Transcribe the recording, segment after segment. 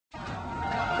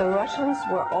The Russians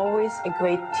were always a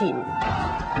great team,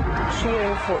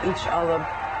 cheering for each other,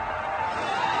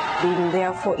 being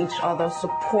there for each other,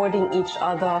 supporting each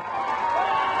other.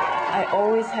 I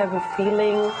always have a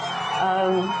feeling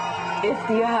if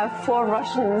you have 4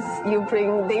 Russians,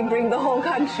 they bring the whole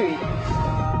country.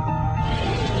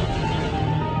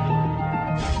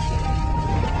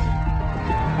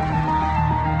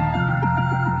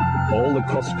 All the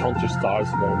cross-country stars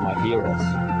were my heroes.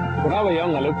 When I was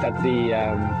young, I looked at the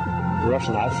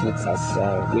Russian athletes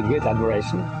with great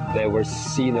admiration. They were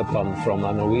seen upon from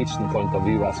a Norwegian point of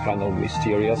view as kind of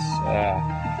mysterious,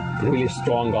 really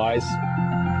strong guys.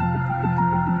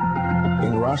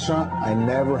 In Russia, I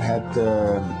never had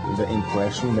the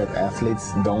impression that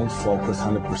athletes don't focus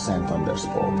 100% on their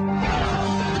sport.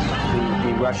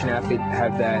 The Russian athletes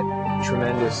have that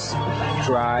tremendous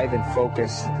drive and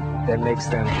focus that makes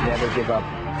them never give up,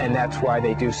 and that's why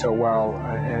they do so well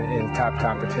in top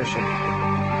competition.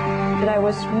 But I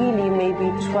was really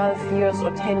maybe 12 years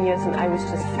or 10 years, and I was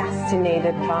just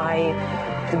fascinated by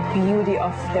the beauty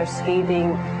of their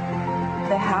skating.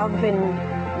 There have been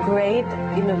great,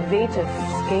 innovative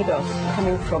skaters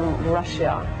coming from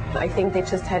Russia. I think they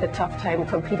just had a tough time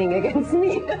competing against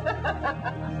me.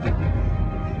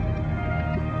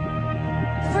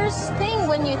 First thing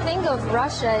when you think of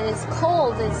Russia is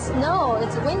cold, it's snow,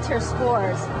 it's winter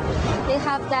sports. They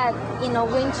have that,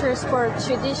 winter sport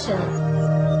tradition.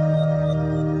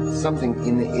 Something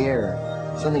in the air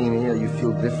you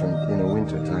feel different in the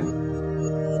winter time.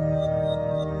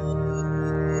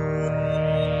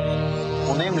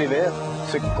 On aime l'hiver,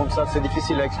 c'est comme ça, c'est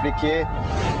difficile à expliquer.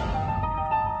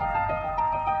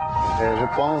 Je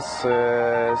pense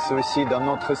c'est aussi dans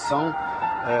notre sang,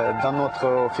 dans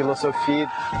notre philosophie.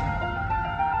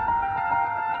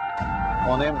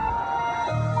 On aime.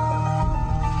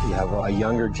 You have a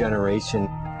younger generation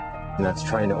that's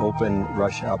trying to open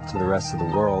Russia up to the rest of the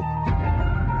world.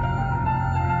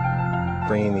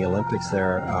 Bringing the Olympics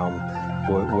there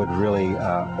would really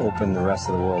open the rest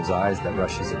of the world's eyes that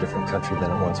Russia is a different country than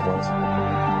it once was.